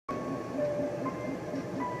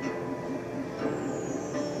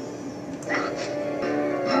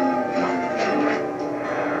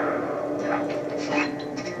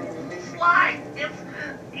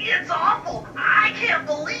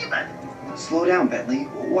slow down, Bentley.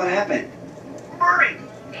 What happened? Murray,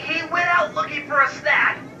 he went out looking for a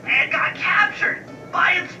snack and got captured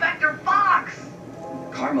by Inspector Fox.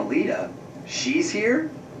 Carmelita? She's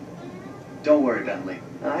here? Don't worry, Bentley.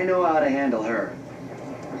 I know how to handle her.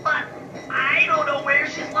 But I don't know where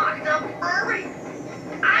she's locked up, Murray.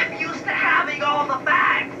 I'm used to having all the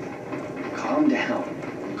facts. Calm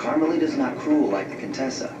down. Carmelita's not cruel like the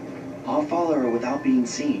Contessa. I'll follow her without being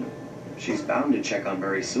seen. She's bound to check on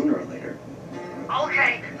Murray sooner or later.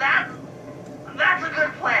 Okay, that's a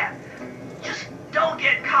good plan. Just don't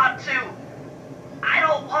get caught too. I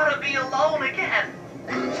don't want to be alone again.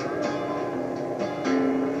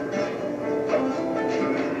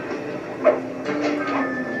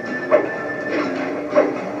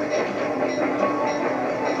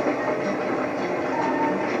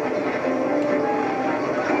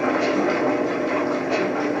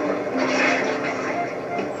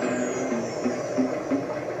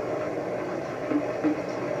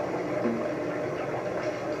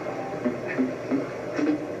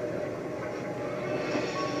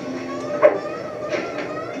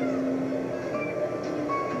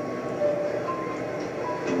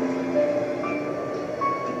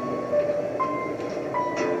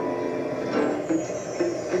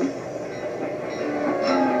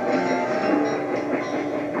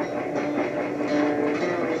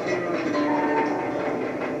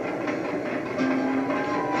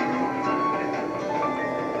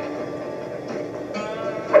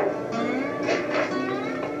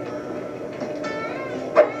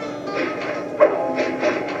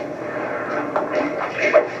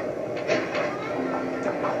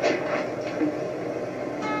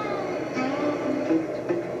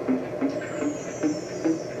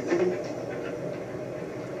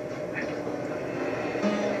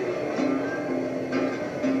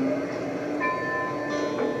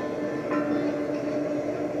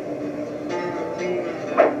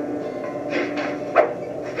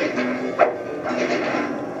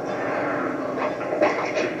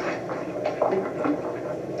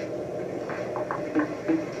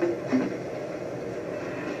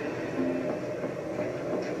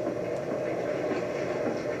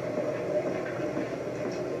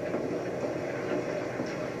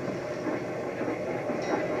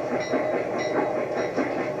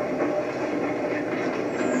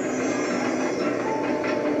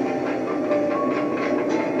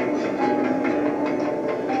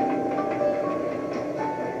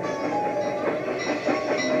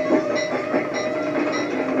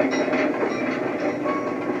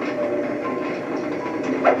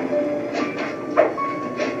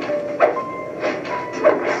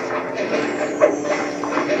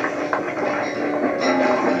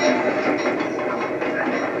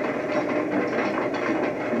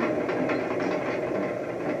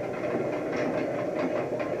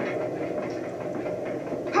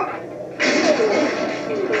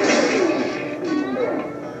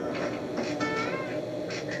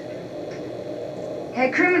 Hey,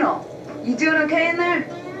 criminal, you doing okay in there?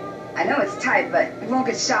 I know it's tight, but you won't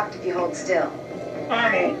get shocked if you hold still.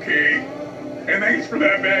 I'm okay. And thanks for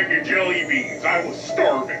that bag of jelly beans. I was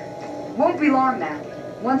starving. Won't be long now.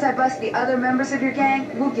 Once I bust the other members of your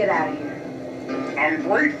gang, we'll get out of here. I'm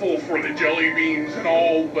grateful for the jelly beans and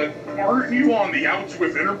all, but aren't you on the outs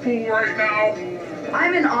with Interpol right now?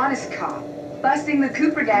 I'm an honest cop. Busting the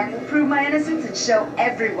Cooper gang will prove my innocence and show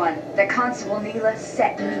everyone that Constable Neela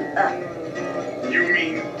set me up. You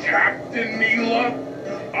mean Captain Neela?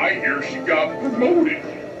 I hear she got promoted.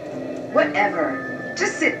 Whatever.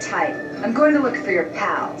 Just sit tight. I'm going to look for your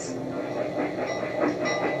pals.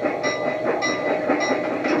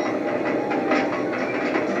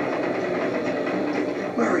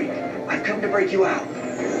 Murray, I've come to break you out.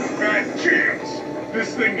 Bad chance.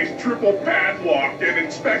 This thing is triple padlocked and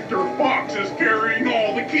Inspector Fox is carrying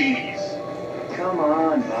all the keys. Come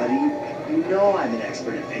on, buddy. You know I'm an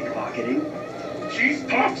expert at pickpocketing. She's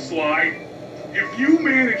tough, Sly. If you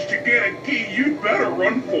manage to get a key, you'd better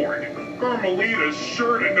run for it. Carmelita's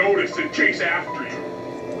sure to notice and chase after you.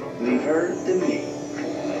 Leave her to me.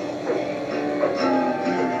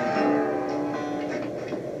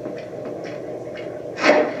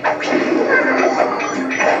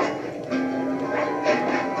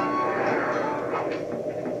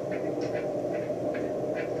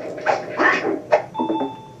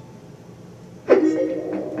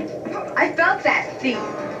 I felt that thief.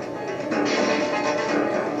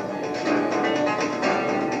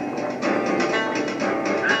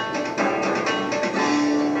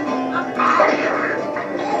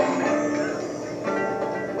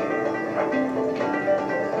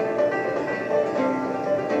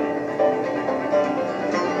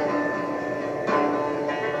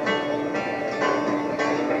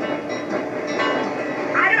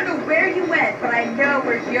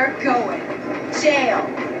 you're going. Jail.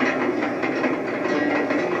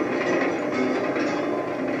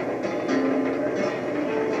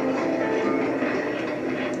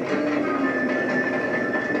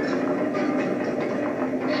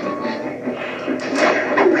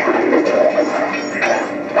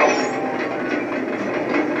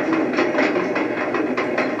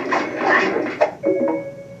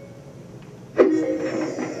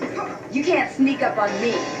 You can't sneak up on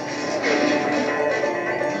me.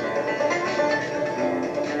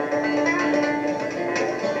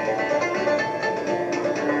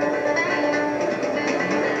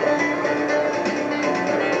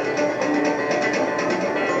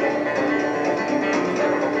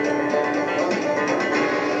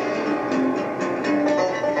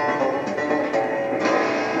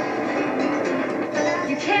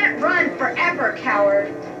 You can't run forever, coward.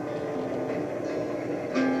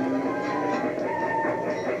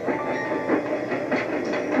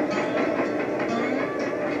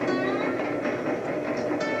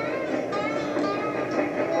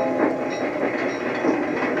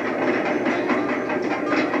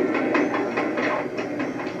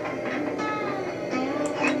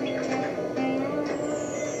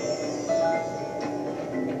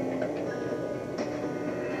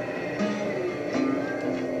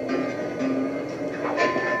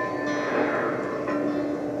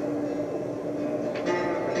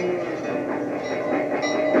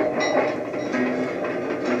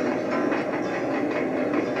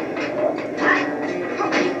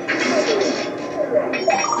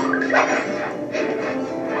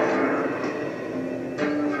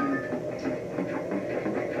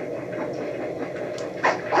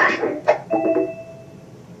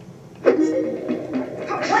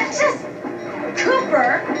 What just...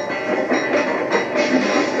 Cooper?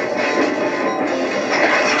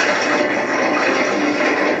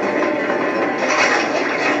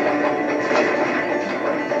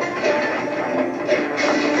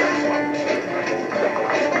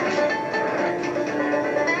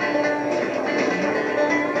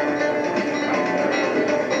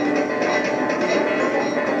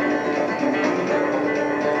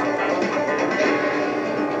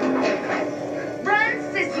 Run,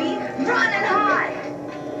 sissy! Run and hide!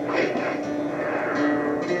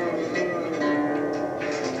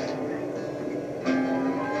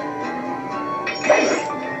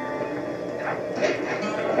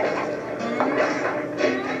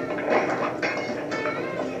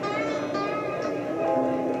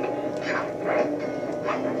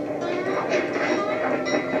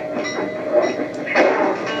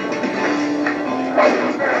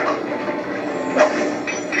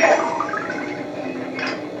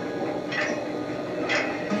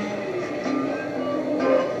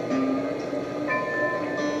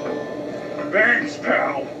 Thanks,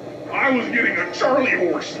 pal. I was getting a Charlie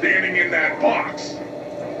horse standing in that box.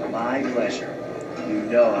 My pleasure. You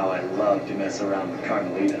know how I love to mess around with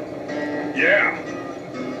Carmelita. Yeah,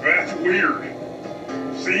 that's weird.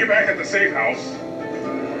 See you back at the safe house.